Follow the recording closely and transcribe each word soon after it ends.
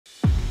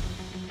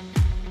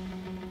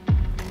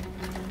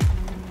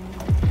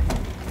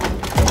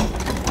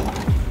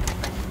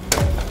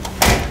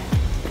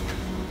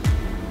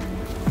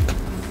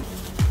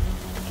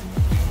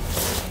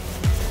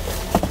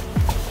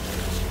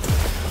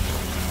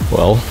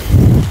Well,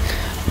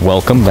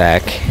 welcome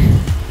back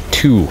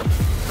to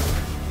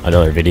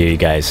another video, you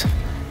guys.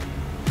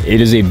 It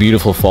is a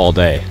beautiful fall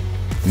day.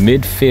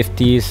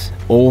 Mid-50s,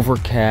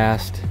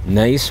 overcast,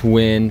 nice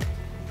wind,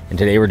 and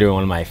today we're doing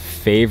one of my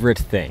favorite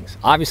things.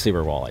 Obviously,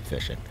 we're walleye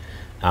fishing,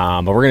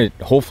 but we're going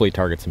to hopefully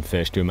target some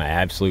fish doing my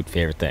absolute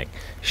favorite thing.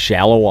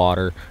 Shallow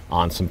water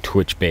on some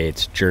twitch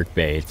baits, jerk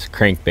baits,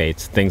 crank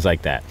baits, things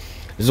like that.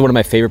 This is one of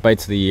my favorite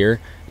bites of the year.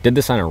 Did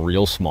this on a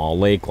real small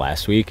lake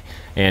last week,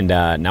 and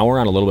now we're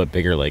on a little bit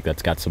bigger lake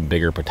that's got some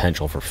bigger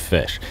potential for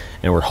fish.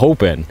 And we're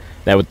hoping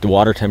that with the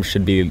water temps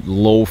should be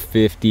low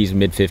 50s,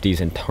 mid 50s,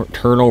 and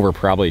turnover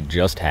probably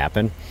just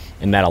happen,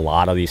 and that a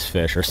lot of these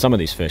fish, or some of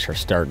these fish, are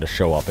starting to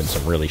show up in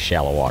some really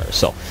shallow water.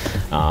 So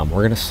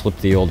we're gonna slip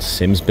the old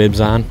Sims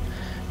bibs on,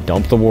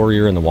 dump the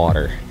Warrior in the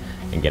water,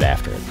 and get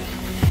after it.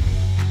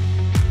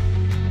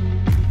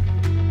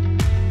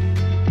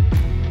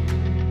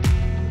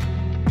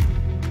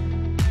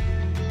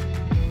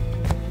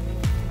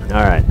 All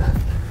right,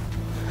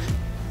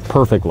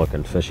 perfect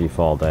looking fishy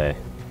fall day.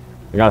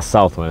 We got a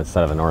south wind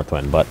instead of a north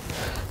wind, but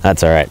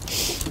that's all right.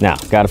 Now,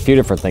 got a few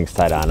different things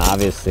tied on.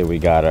 Obviously, we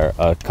got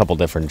a couple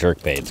different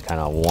jerk baits,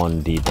 kind of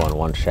one deep one,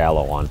 one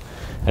shallow one.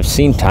 I've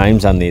seen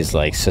times on these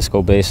like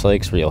Cisco-based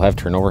lakes where you'll have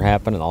turnover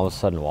happen, and all of a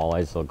sudden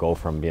walleyes will go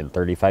from being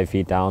 35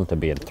 feet down to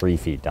being 3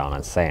 feet down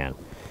on sand.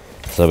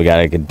 So we got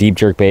like a deep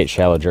jerk bait,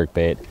 shallow jerk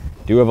bait.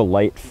 Do have a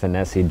light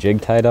finessey jig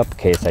tied up in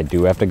case I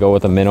do have to go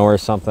with a minnow or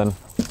something.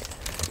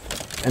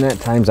 And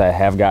at times I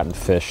have gotten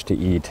fish to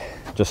eat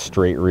just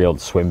straight reeled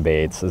swim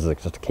baits. This is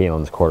like just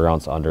Kalen's 1/4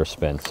 ounce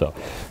underspin. So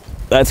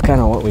that's kind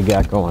of what we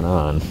got going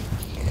on.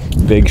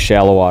 Big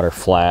shallow water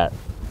flat,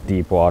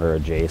 deep water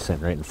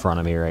adjacent right in front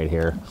of me right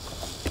here.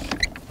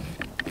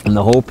 And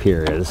the hope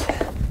here is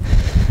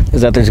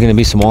that there's going to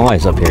be some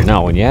walleyes up here.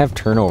 Now, when you have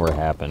turnover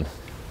happen,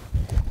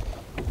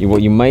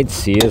 what you might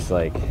see is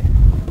like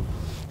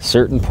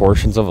certain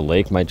portions of a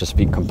lake might just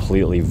be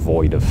completely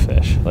void of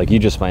fish. Like you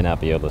just might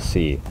not be able to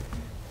see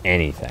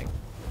anything,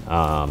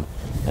 and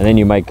then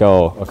you might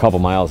go a couple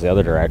miles the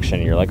other direction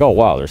and you're like, oh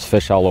wow, there's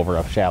fish all over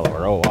up shallow,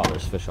 or oh wow,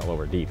 there's fish all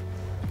over deep.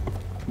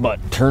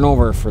 But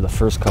turnover for the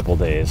first couple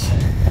days,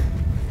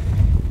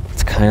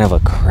 it's kind of a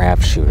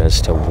crapshoot as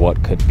to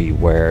what could be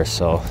where.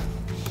 So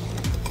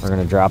we're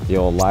gonna drop the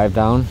old live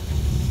down,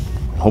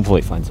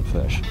 hopefully find some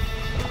fish.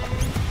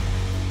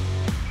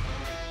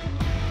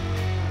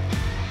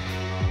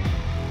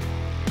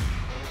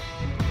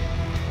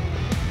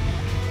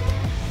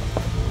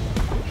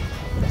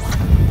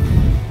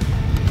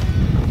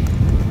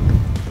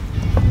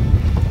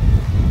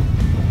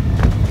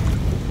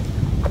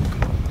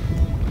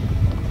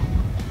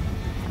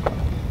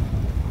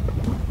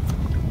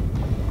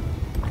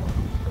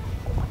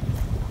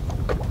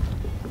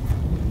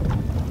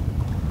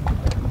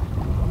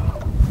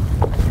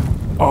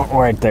 Oh,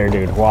 right there,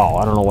 dude. Wow,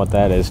 I don't know what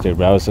that is, dude,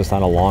 but I was just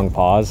on a long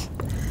pause.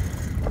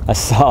 I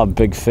saw a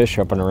big fish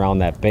up and around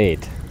that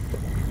bait.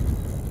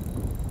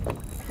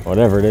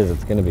 Whatever it is,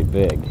 it's gonna be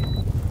big.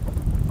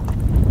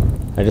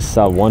 I just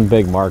saw one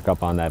big mark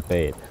up on that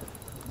bait.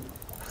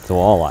 It's a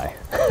walleye.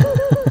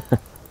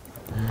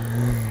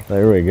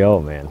 There we go,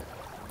 man.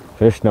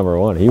 Fish number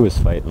one. He was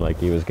fighting like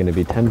he was gonna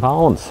be 10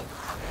 pounds.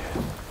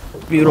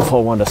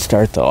 Beautiful one to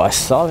start though. I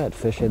saw that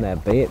fish in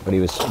that bait, but he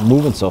was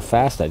moving so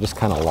fast I just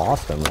kind of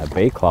lost him. That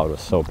bait cloud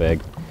was so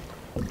big.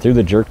 Threw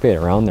the jerk bait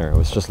around there. It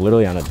was just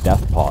literally on a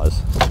death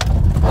pause,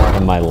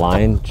 and my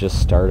line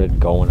just started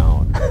going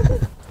out.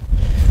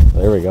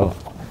 There we go.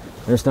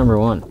 There's number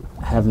one.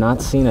 I have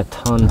not seen a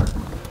ton.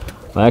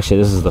 Well, actually,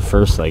 this is the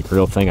first like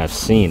real thing I've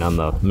seen on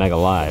the Mega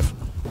Live.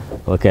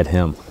 Look at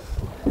him.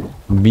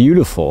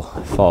 Beautiful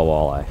fall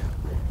walleye.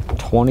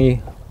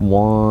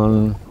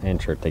 21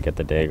 incher to get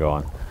the day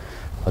going.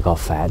 Look how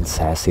fat and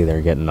sassy they're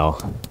getting though.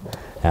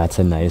 That's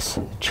a nice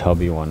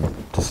chubby one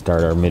to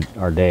start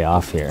our day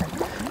off here.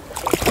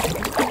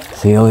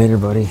 See you later,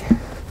 buddy.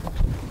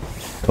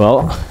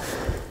 Well,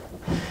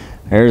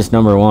 there's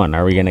number one.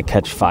 Are we gonna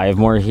catch 5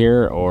 more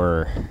here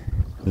or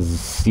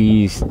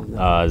see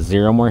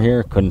 0 more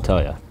here? Couldn't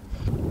tell you.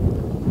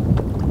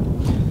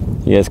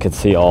 You guys could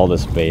see all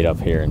this bait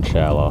up here in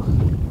shallow.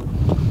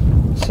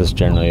 This is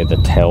generally the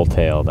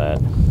telltale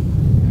that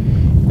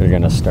you're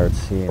gonna start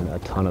seeing a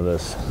ton of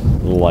this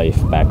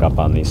life back up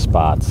on these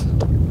spots.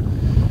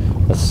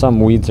 There's some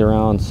weeds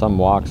around, some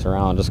walks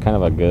around, just kind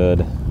of a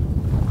good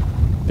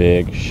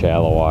big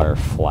shallow water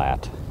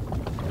flat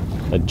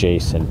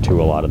adjacent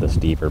to a lot of this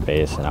deeper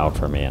basin out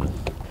for me. And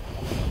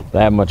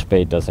that much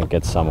bait doesn't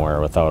get somewhere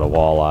without a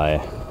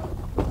walleye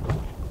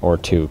or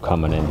 2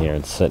 coming in here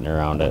and sitting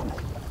around it.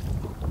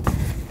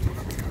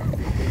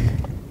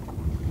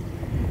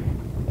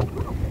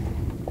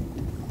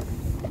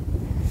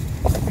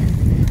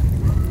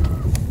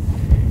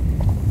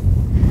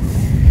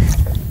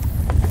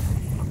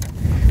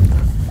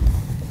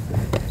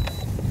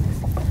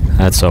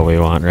 That's what we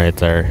want right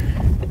there.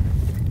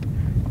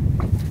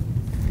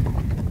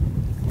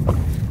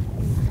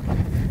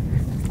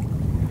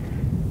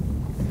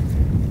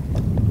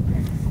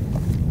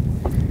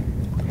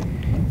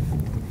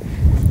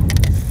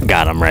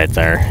 Got him right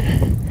there.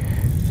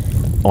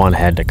 One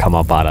had to come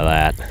up out of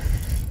that.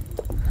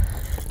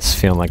 It's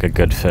feeling like a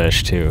good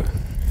fish too.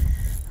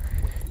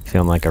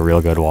 Feeling like a real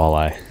good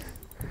walleye.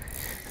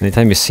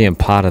 Anytime you see them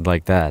potted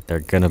like that, they're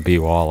gonna be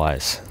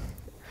walleyes.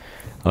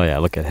 Oh yeah,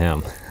 look at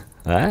him.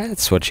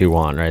 That's what you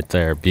want right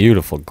there.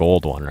 Beautiful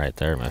gold one right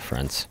there, my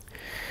friends.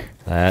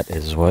 That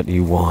is what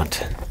you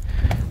want.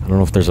 I don't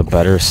know if there's a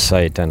better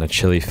sight on a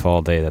chilly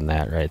fall day than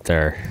that right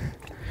there.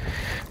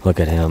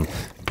 Look at him.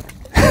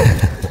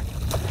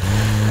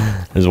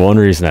 There's one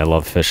reason I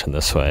love fishing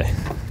this way,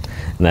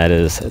 and that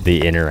is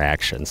the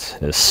interactions.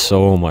 It's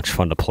so much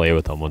fun to play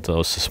with them with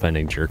those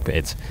suspending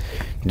jerkbaits.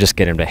 You just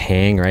get them to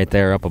hang right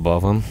there up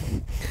above them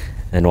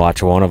and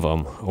watch one of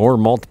them, or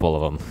multiple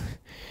of them,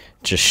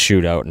 just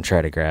shoot out and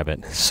try to grab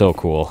it. So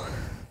cool.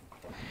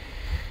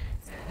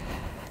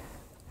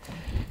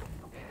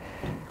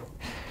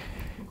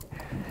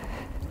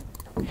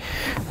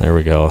 There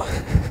we go.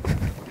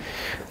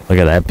 Look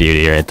at that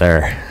beauty right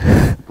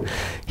there.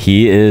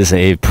 He is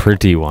a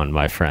pretty one,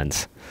 my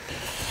friends.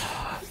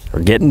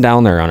 We're getting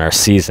down there on our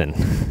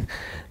season,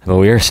 but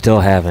we are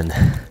still having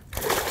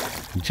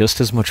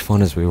just as much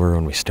fun as we were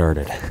when we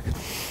started.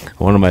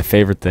 One of my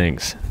favorite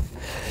things.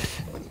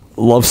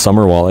 Love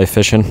summer walleye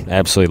fishing.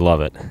 Absolutely love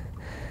it.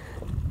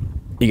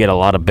 You get a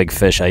lot of big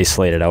fish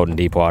isolated out in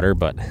deep water,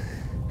 but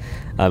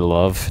I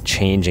love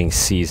changing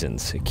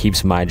seasons. It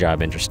keeps my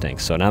job interesting.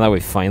 So now that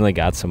we finally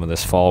got some of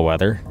this fall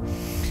weather,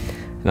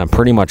 and on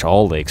pretty much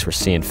all lakes we're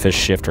seeing fish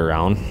shift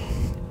around,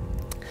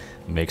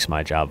 it makes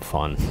my job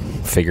fun,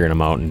 figuring them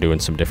out and doing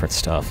some different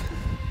stuff.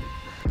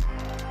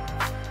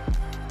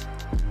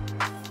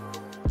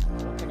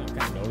 One thing I'm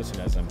kind of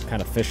noticing as I'm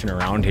kind of fishing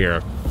around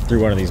here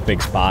through one of these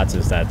big spots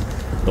is that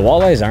the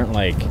walleyes aren't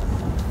like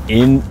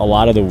in a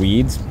lot of the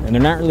weeds, and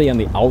they're not really on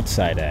the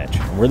outside edge.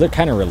 Where they're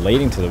kind of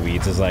relating to the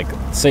weeds is like,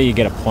 say you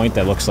get a point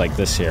that looks like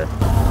this here,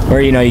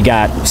 where you know you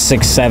got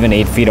 6, 7,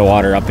 8 feet of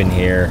water up in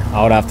here.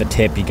 Out off the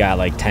tip you got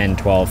like 10,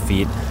 12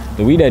 feet.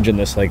 The weed edge in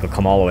this lake will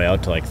come all the way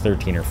out to like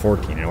 13 or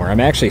 14, and where I'm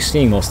actually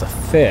seeing most of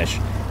the fish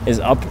is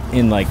up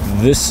in like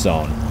this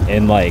zone,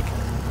 in like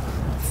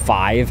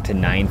 5 to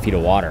 9 feet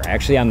of water,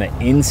 actually on the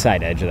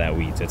inside edge of that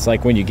weeds. It's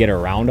like when you get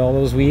around all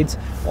those weeds,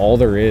 all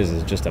there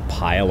is just a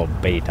pile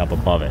of bait up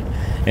above it.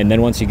 And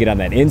then once you get on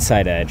that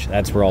inside edge,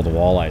 that's where all the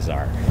walleyes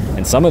are.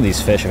 And some of these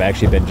fish have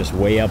actually been just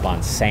way up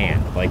on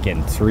sand, like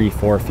in 3,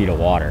 4 feet of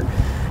water.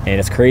 And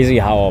it's crazy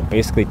how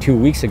basically 2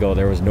 weeks ago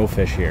there was no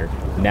fish here.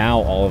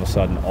 Now all of a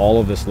sudden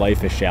all of this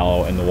life is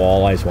shallow and the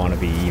walleyes want to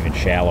be even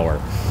shallower.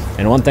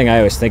 And one thing I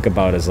always think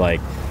about is like,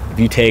 if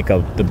you take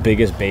the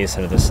biggest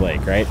basin of this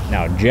lake, right?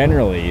 Now,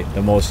 generally,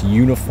 the most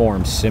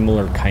uniform,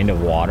 similar kind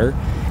of water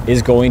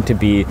is going to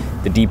be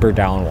the deeper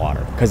down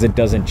water because it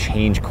doesn't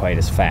change quite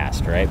as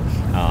fast, right?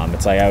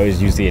 It's like I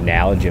always use the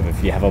analogy of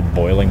if you have a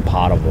boiling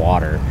pot of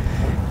water,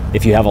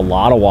 if you have a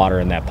lot of water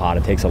in that pot,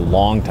 it takes a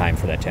long time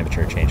for that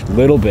temperature to change. A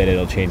little bit,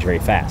 it'll change very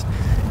fast.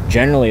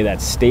 Generally,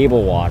 that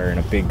stable water in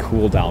a big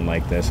cool down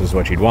like this is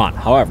what you'd want.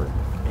 However,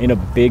 in a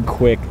big,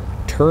 quick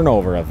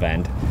turnover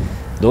event,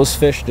 those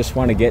fish just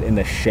want to get in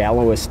the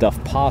shallowest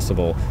stuff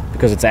possible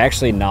because it's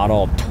actually not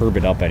all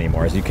turbid up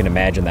anymore. As you can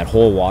imagine, that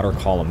whole water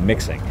column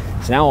mixing.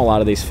 So now a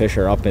lot of these fish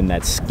are up in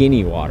that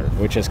skinny water,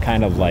 which is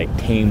kind of like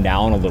tamed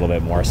down a little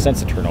bit more,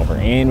 sense of turnover.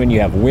 And when you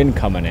have wind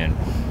coming in,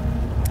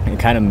 it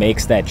kind of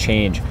makes that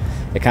change.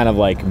 It kind of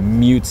like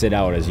mutes it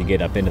out as you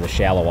get up into the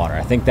shallow water.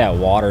 I think that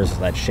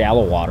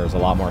shallow water is a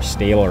lot more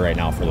stable right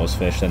now for those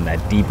fish than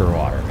that deeper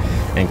water.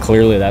 And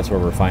clearly that's where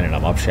we're finding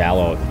them, up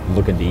shallow,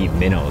 looking to eat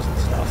minnows and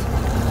stuff.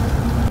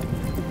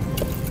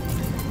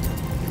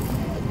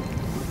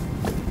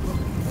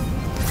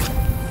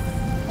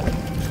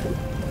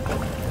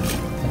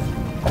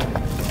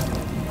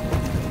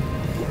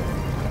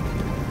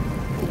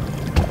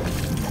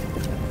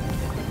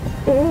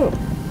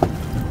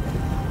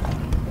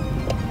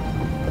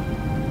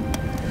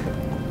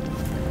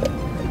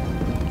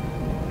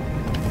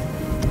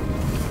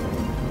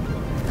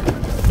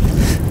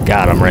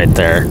 Got him right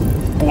there.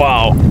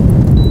 Wow.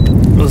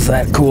 Was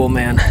that cool,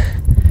 man?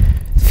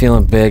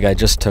 Feeling big. I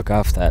just took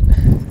off that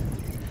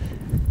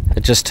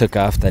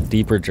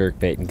deeper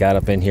jerkbait and got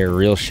up in here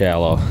real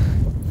shallow.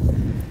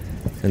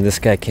 And this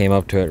guy came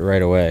up to it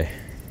right away.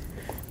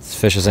 This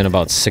fish is in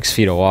about 6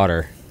 feet of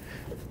water.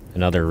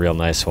 Another real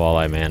nice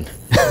walleye, man.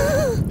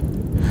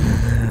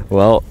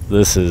 Well,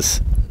 this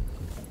is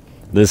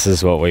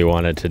what we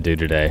wanted to do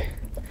today.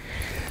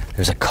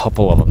 There's a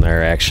couple of them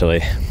there,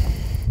 actually.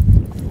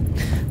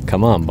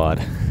 Come on,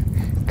 bud.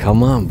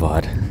 Come on,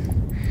 bud.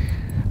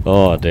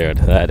 Oh, dude,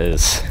 that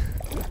is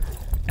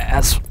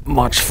as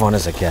much fun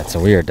as it gets.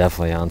 And we are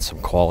definitely on some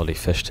quality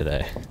fish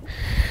today.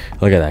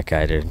 Look at that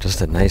guy, dude.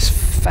 Just a nice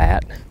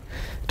fat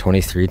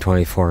 23,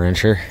 24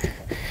 incher.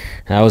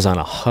 That was on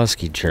a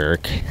husky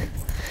jerk.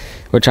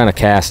 Which on a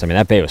cast, I mean,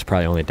 that bait was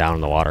probably only down in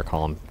the water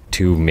column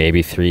 2,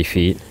 maybe 3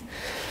 feet.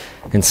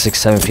 In 6,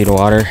 7 feet of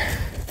water.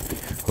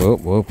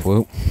 Whoop, whoop,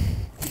 whoop.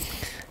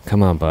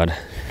 Come on, bud.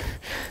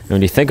 And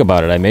when you think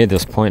about it, I made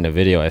this point in a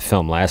video I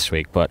filmed last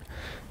week, but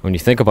when you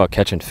think about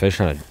catching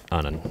fish on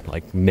a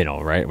like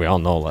minnow, right? We all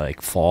know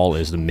like fall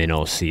is the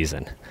minnow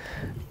season.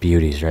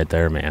 Beauties right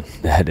there, man.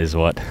 That is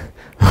what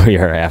we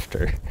are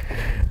after.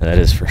 That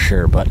is for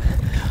sure. But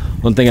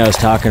one thing I was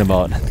talking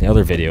about in the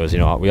other video is, you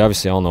know, we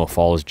obviously all know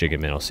fall is jig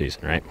and minnow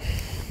season, right?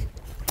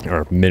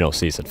 Or minnow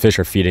season. Fish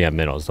are feeding on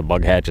minnows. The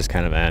bug hatch is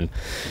kind of end.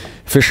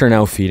 Fish are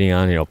now feeding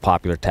on, you know,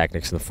 popular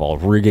tactics in the fall,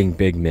 rigging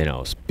big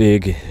minnows,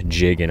 big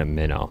jig and a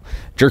minnow.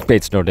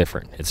 Jerkbait's no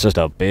different. It's just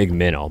a big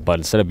minnow, but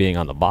instead of being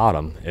on the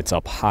bottom, it's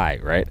up high,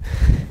 right?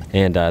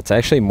 And it's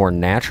actually more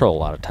natural a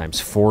lot of times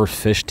for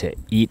fish to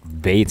eat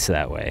baits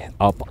that way,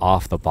 up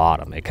off the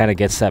bottom. It kind of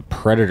gets that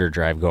predator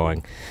drive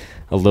going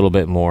a little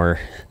bit more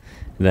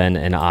than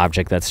an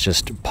object that's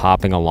just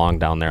popping along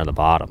down there on the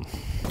bottom.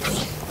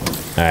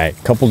 All right,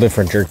 a couple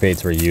different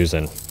jerkbaits we're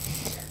using.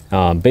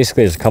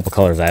 Basically, there's a couple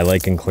colors I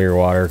like in clear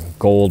water.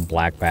 Gold,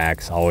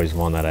 blackback's always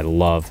one that I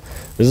love.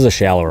 This is a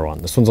shallower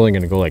one. This one's only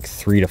going to go like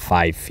 3 to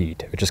 5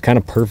 feet, which is kind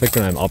of perfect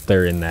when I'm up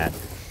there in that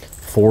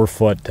 4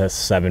 foot to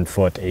 7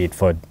 foot, 8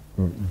 foot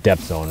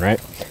depth zone, right?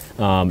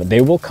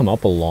 They will come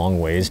up a long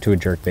ways to a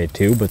jerkbait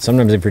too, but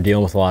sometimes if you're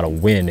dealing with a lot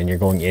of wind and you're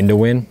going into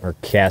wind or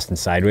casting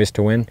sideways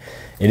to wind,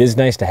 it is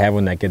nice to have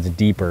one that gets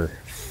deeper,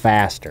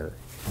 faster,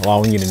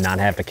 allowing you to not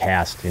have to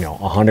cast, you know,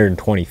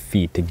 120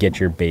 feet to get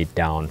your bait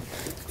down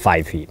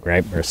 5 feet,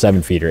 right? Or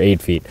 7 feet or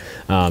 8 feet.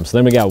 So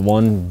then we got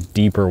one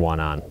deeper one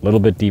on, a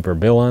little bit deeper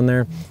bill on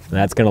there. And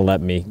that's gonna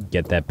let me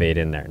get that bait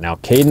in there. Now,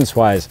 cadence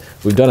wise,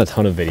 we've done a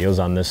ton of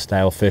videos on this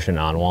style fishing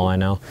on walleye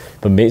now,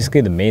 but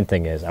basically the main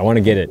thing is I wanna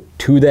get it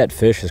to that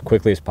fish as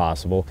quickly as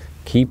possible,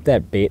 keep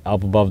that bait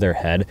up above their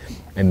head,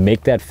 and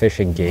make that fish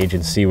engage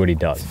and see what he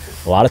does.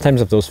 A lot of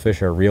times if those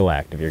fish are real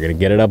active, you're gonna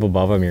get it up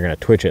above them, you're gonna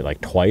twitch it like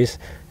twice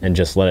and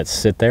just let it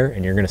sit there,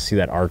 and you're gonna see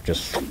that arc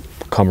just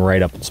come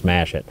right up and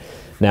smash it.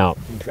 Now,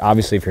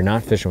 obviously, if you're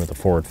not fishing with a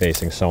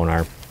forward-facing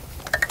sonar,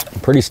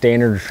 pretty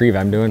standard retrieve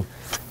I'm doing,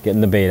 getting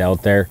the bait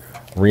out there,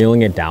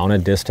 reeling it down a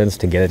distance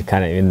to get it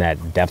kind of in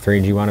that depth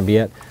range you want to be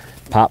at.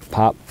 Pop,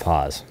 pop,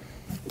 pause.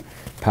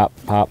 Pop,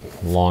 pop,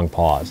 long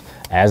pause.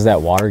 As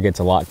that water gets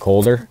a lot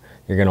colder,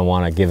 you're going to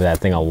want to give that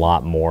thing a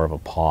lot more of a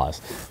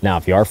pause. Now,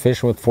 if you are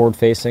fishing with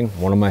forward-facing,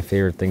 one of my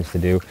favorite things to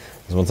do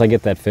is once I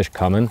get that fish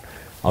coming,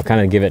 I'll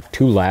kind of give it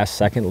 2 last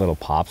second little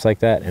pops like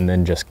that and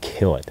then just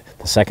kill it.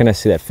 The second I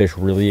see that fish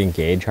really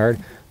engage hard,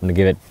 I'm gonna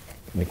give it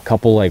a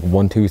couple like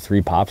 1, 2,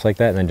 3 pops like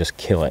that and then just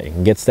kill it.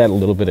 It gets that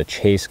little bit of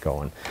chase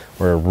going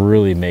where it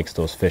really makes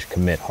those fish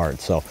commit hard.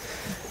 So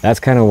that's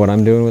kind of what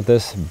I'm doing with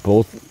this.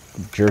 Both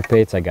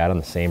jerkbaits I got on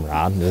the same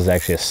rod. This is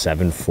actually a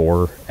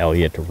 7.4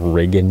 Elliott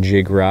rig and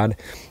jig rod,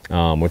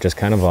 which is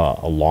kind of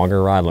a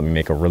longer rod. Let me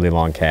make a really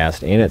long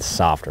cast, and it's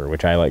softer,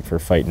 which I like for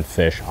fighting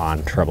fish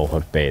on treble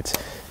hook baits.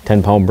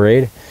 10-pound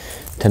braid,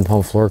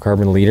 10-pound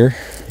fluorocarbon leader,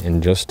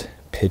 and just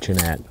pitching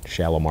at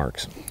shallow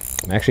marks.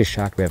 I'm actually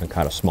shocked we haven't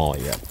caught a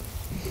smallie yet.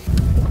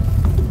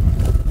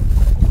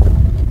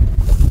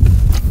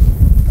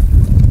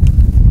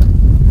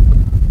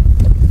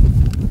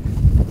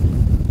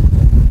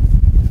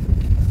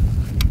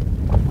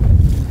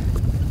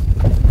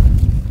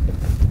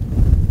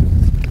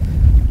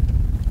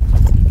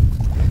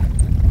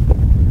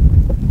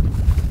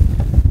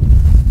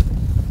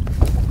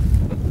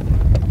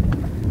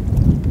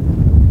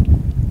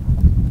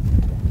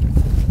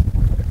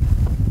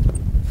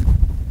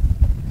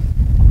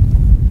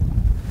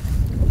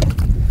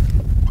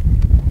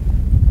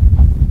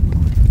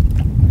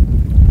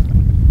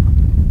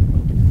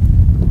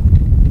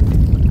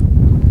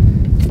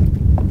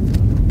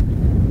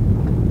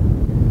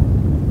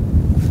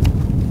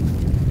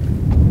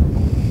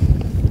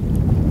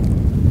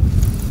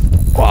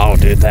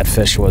 Dude, that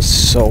fish was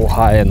so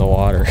high in the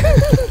water.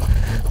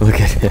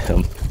 Look at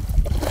him.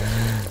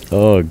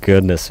 Oh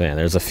goodness, man.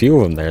 There's a few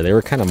of them there. They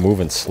were kind of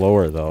moving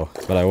slower though,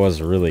 but I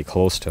was really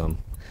close to him.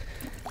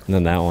 And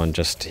then that one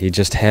he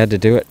just had to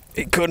do it.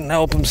 He couldn't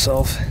help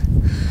himself.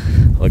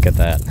 Look at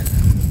that.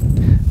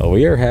 Oh,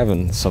 we are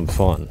having some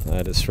fun,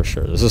 that is for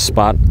sure. This is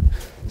spot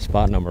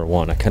number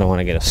 1. I kind of want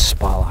to get a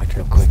spot locked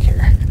real quick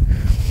here.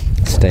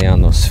 Stay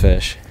on those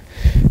fish.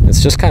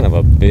 It's just kind of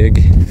a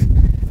big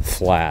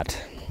flat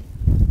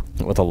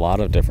with a lot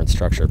of different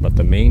structure, but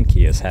the main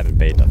key is having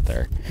bait up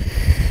there.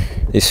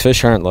 These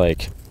fish aren't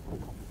like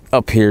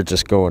up here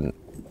just going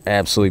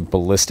absolutely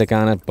ballistic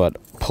on it, but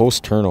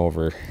post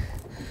turnover,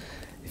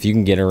 if you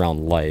can get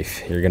around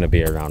life, you're going to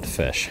be around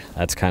fish.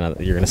 That's kind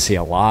of, you're going to see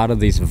a lot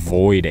of these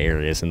void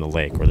areas in the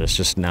lake where there's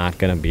just not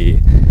going to be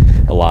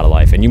a lot of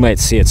life. And you might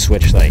see it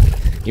switch, like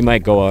you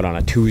might go out on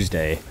a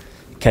Tuesday,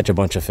 catch a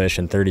bunch of fish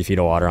in 30 feet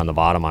of water on the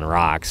bottom on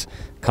rocks,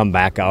 come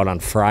back out on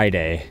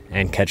Friday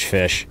and catch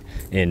fish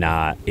in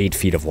 8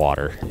 feet of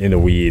water in the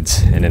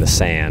weeds and in the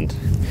sand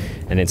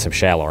and in some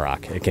shallow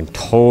rock. It can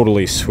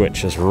totally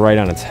switch just right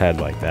on its head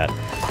like that.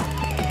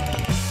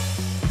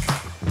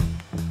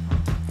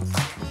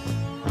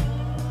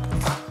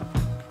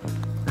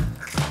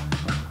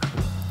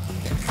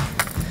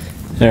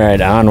 All right,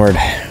 onward.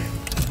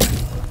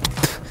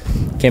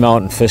 Came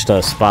out and fished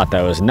a spot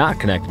that was not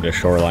connected to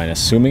shoreline,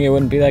 assuming it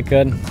wouldn't be that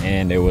good,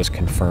 and it was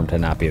confirmed to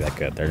not be that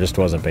good. There just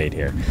wasn't bait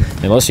here.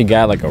 Unless you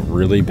got like a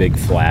really big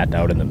flat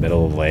out in the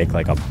middle of the lake,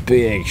 like a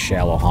big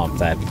shallow hump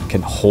that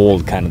can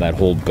hold kind of that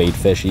whole bait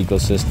fish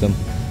ecosystem,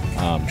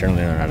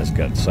 generally they're not as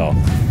good. So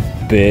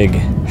big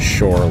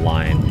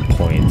shoreline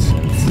points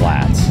and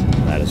flats,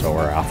 that is what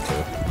we're off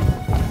to.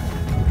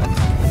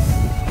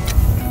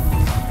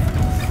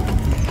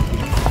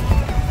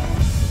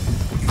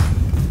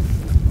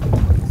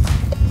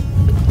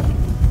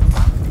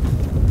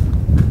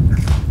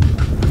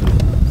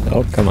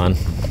 Oh, come on.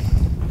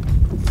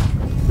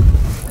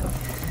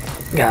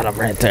 Got him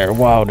right there.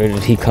 Wow, dude,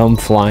 did he come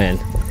flying.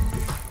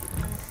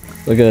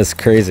 Look at this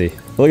crazy.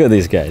 Look at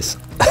these guys.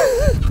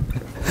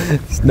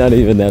 It's not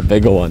even that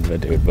big a one,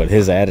 dude, but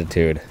his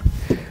attitude,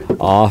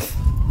 off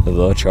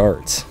the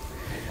charts.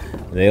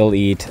 They'll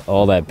eat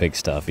all that big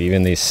stuff,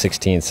 even these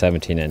 16,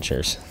 17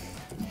 inchers.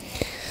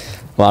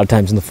 A lot of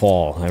times in the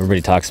fall,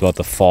 everybody talks about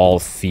the fall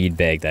feed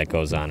bag that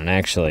goes on, and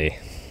actually,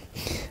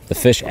 the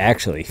fish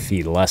actually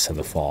feed less in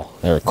the fall.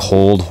 They're a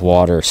cold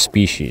water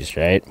species,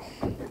 right?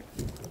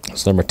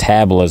 So their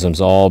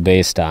metabolism's all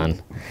based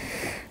on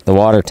the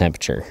water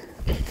temperature.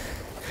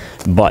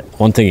 But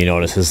one thing you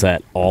notice is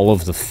that all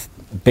of the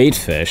bait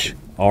fish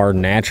are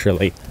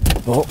naturally...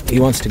 Oh, he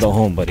wants to go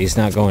home, but he's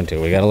not going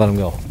to. We gotta let him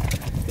go.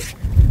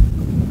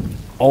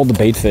 All the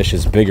bait fish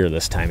is bigger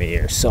this time of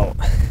year, so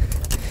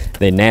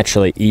they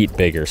naturally eat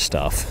bigger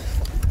stuff.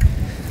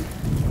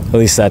 At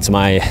least that's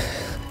my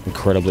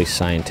incredibly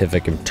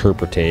scientific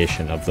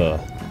interpretation of the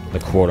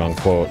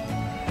quote-unquote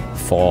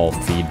fall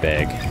feed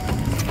bag.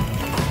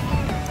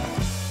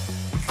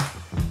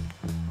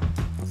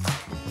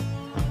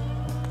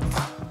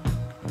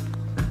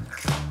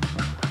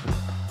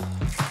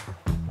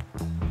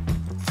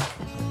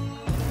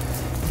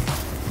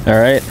 All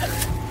right,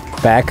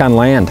 back on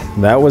land.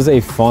 That was a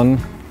fun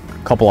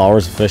couple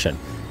hours of fishing.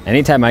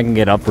 Anytime I can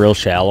get up real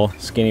shallow,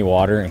 skinny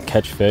water, and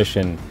catch fish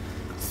in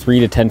 3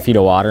 to 10 feet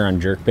of water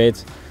on jerk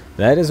baits,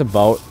 that is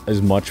about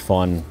as much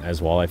fun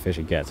as walleye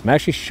fishing gets. I'm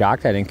actually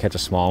shocked I didn't catch a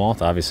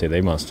smallmouth. Obviously,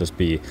 they must just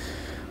be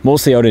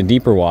mostly out in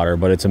deeper water,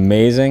 but it's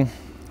amazing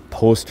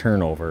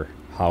post-turnover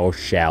how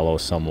shallow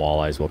some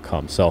walleyes will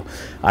come. So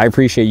I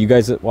appreciate you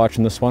guys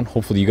watching this one.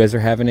 Hopefully you guys are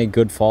having a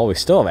good fall. We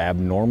still have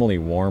abnormally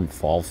warm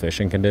fall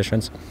fishing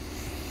conditions,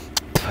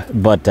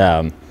 but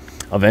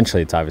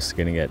eventually it's obviously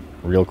going to get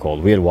real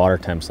cold. We had water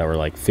temps that were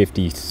like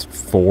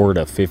 54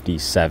 to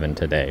 57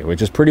 today,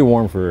 which is pretty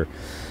warm for,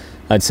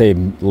 I'd say,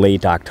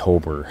 late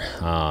October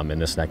in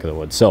this neck of the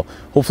woods. So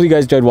hopefully you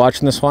guys enjoyed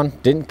watching this one.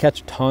 Didn't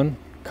catch a ton,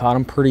 caught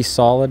them pretty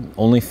solid.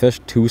 Only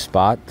fished 3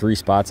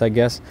 spots, I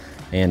guess.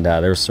 And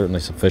there was certainly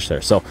some fish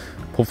there. So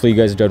hopefully you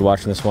guys enjoyed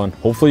watching this one.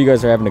 Hopefully you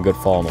guys are having a good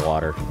fall in the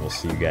water. We'll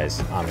see you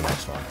guys on the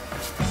next one.